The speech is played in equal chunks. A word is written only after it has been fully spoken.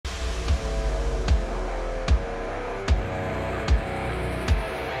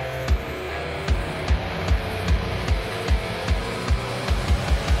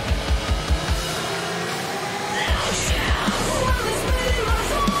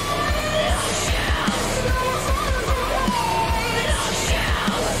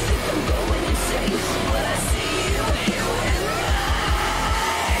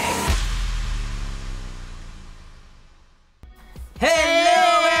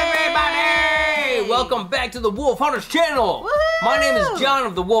welcome back to the Wolf HUnterZ channel. My name is Jon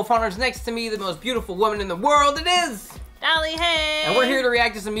of the Wolf HUnterZ. Next to me, the most beautiful woman in the world, it is Dolly. Hey! And we're here to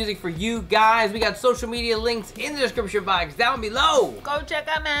react to some music for you guys. We got social media links in the description box down below. Go check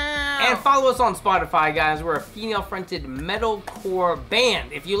them out. And follow us on Spotify, guys. We're a female-fronted metalcore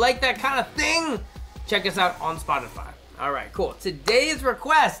band. If you like that kind of thing, check us out on Spotify. All right, cool. Today's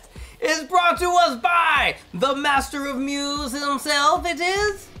request is brought to us by the master of muse himself. It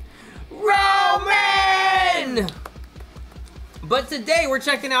is Roman! But today we're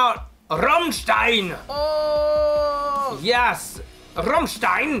checking out Rammstein. Oh! Yes,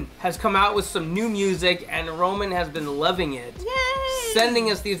 Rammstein has come out with some new music and Roman has been loving it. Yay! Sending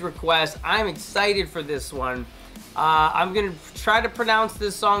us these requests. I'm excited for this one. I'm gonna try to pronounce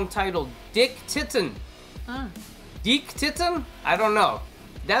this song titled Dicke Titten. Dicke Titten? I don't know.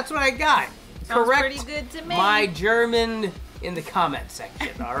 That's what I got. Sounds Correct pretty good to me. my German in the comment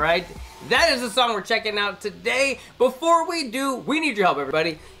section, all right? That is the song we're checking out today. Before we do, we need your help,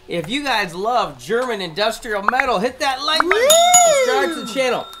 everybody. If you guys love German industrial metal, hit that like button, subscribe to the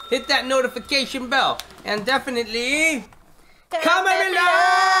channel, hit that notification bell, and definitely comment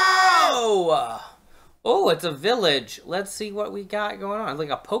below! Oh, it's a village. Let's see what we got going on. It's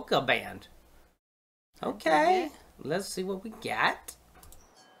like a polka band. Okay, let's see what we got.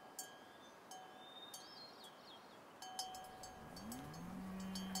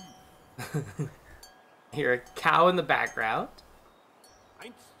 Hear a cow in the background.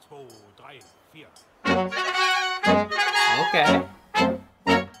 1, 2, 3, 4. Okay.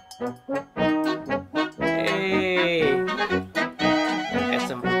 Hey. Got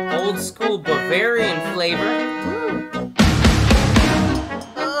some old school Bavarian flavor.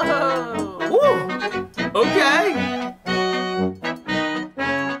 Oh! Woo! Okay.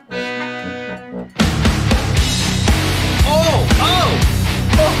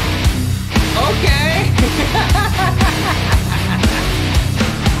 Okay.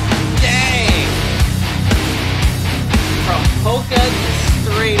 Dang. From polka to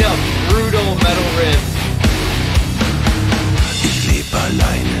straight up brutal metal riffs. Ich lebe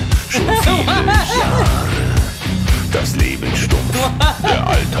alleine schon viele Jahre. Das Leben stumpf, der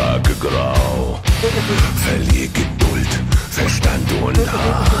Alltag grau. Verlier Geduld, Verstand und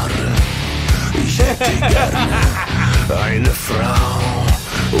Haare. Ich hätte gerne eine Frau.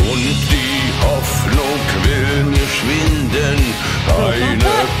 Und die Hoffnung will mir schwinden,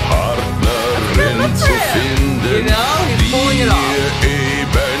 eine Partnerin zu finden, die mir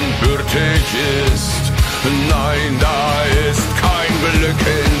ebenbürtig ist. Nein, da ist kein Glück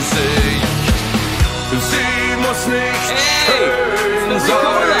in Sicht. Sie muss nicht schön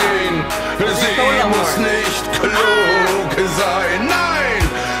sein, sie muss nicht klug sein, nein,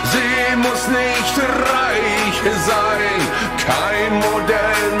 sie muss nicht reich sein. Kein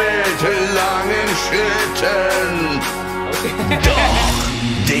Modell mit langen Schritten. Doch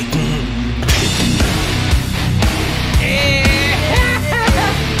dicken Titten.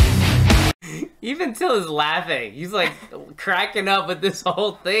 Even Till is laughing. He's like cracking up with this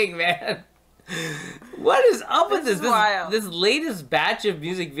whole thing, man. What is up with this? This latest batch of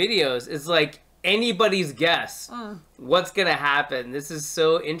music videos is like anybody's guess what's gonna happen. This is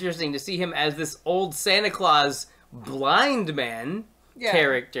so interesting to see him as this old Santa Claus blind man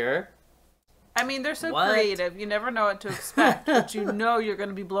character. I mean, they're so creative. You never know what to expect, but you know you're going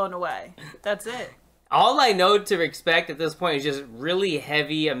to be blown away. That's it. All I know to expect at this point is just really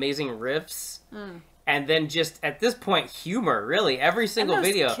heavy, amazing riffs. And then just, at this point, humor, really. Every single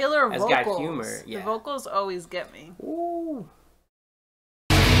video has got humor. The vocals always get me. Ooh.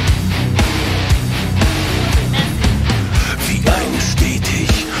 Wie eine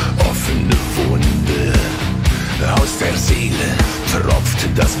stetig offene Wunde. Aus der Seele tropft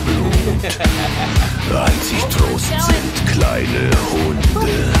das Blut. Einzig Trost sind kleine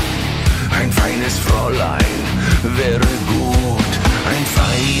Hunde. Ein feines Fräulein wäre gut. Ein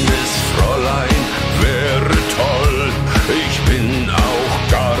feines Fräulein wäre toll. Ich bin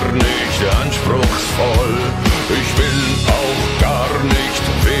auch gar nicht anspruchsvoll. Ich bin auch gar nicht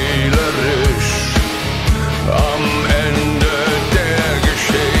wählerisch. Am Ende der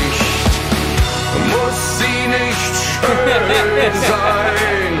Geschichte muss sie nicht schön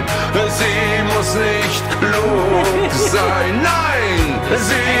sein, sie muss nicht klug sein, nein,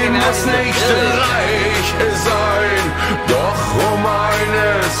 sie muss nicht reich sein, doch um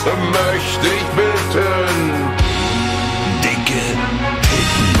eines möchte ich bitten, dicke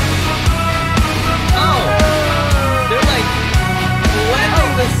Titten. Oh, they're like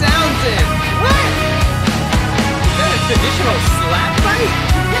blending the sounds in. What? Is that a traditional slap fight?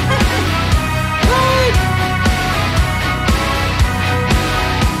 What?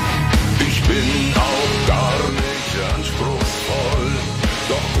 Ich bin auch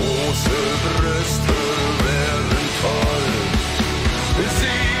Brüste wären toll.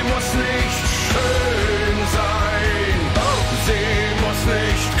 Sie muss nicht schön sein, sie muss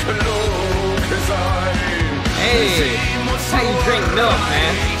nicht klug sein. Hey, that's how you drink milk,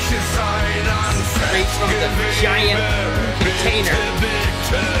 man. Straight from the giant container.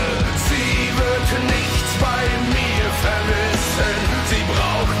 Sie wird nichts bei mir vermissen. Sie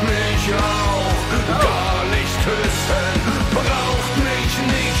braucht mich auch gar nicht küssen. Braucht mich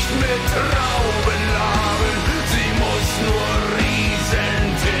nicht mit Traubenlaben. Sie muss nur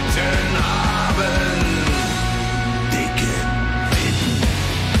Riesentitten haben. Dicke Titten.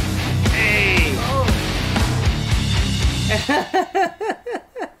 Hey.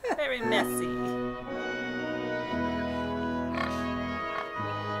 Very messy.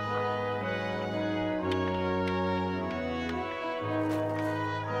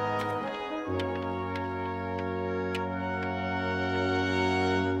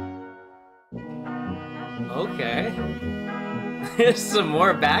 Okay. There's some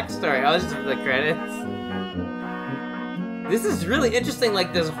more backstory. Oh, this is the credits. This is really interesting,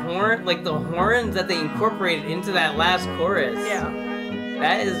 like this horn, like the horns that they incorporated into that last chorus. Yeah.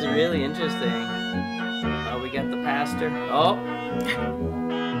 That is really interesting. Oh, we got the pastor. Oh.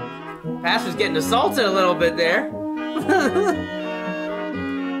 Pastor's getting assaulted a little bit there.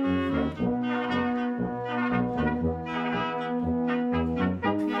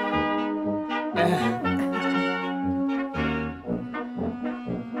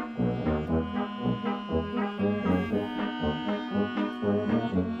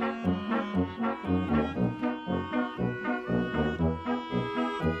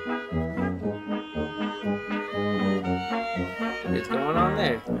 What's going on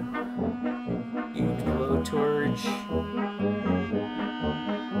there? Huge blowtorch.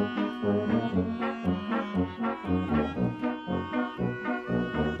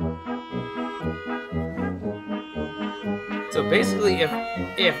 So basically, if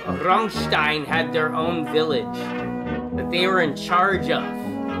Rammstein had their own village that they were in charge of,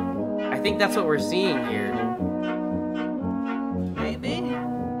 I think that's what we're seeing here. Maybe.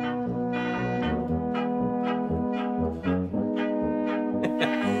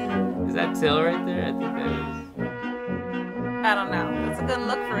 Is that Till right there? I think that is. I don't know. That's a good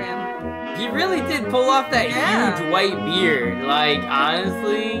look for him. He really did pull off that Yeah. huge white beard. Like,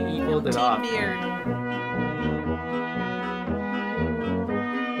 honestly, he pulled it off. Beard.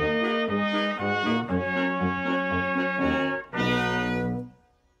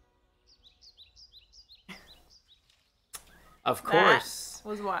 Of course. That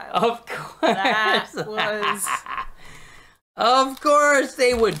was wild. Of course. That was. Of course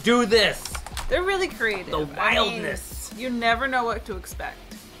they would do this. They're really creative. The wildness. I mean, you never know what to expect.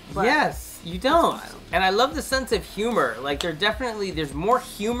 But Yes, you don't. wild. And I love the sense of humor. Like, there's more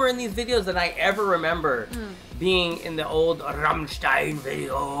humor in these videos than I ever remember being in the old Rammstein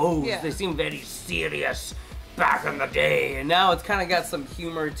videos. Yeah. They seem very serious back in the day. And now it's kind of got some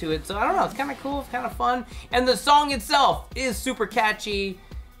humor to it. So I don't know, it's kind of cool, it's kind of fun. And the song itself is super catchy.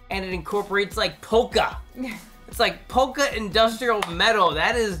 And it incorporates like polka. It's like polka industrial metal.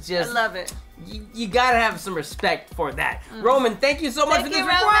 That is I just... love it. You gotta have some respect for that. Roman, thank you so much Thank for this you,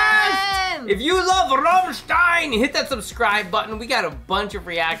 request! Roman! If you love Rammstein, hit that subscribe button. We got a bunch of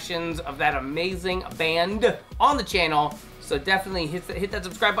reactions of that amazing band on the channel. So definitely hit that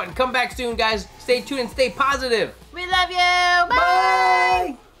subscribe button. Come back soon, guys. Stay tuned and stay positive. We love you. Bye.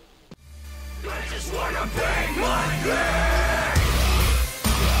 Bye! I just wanna bang my girl.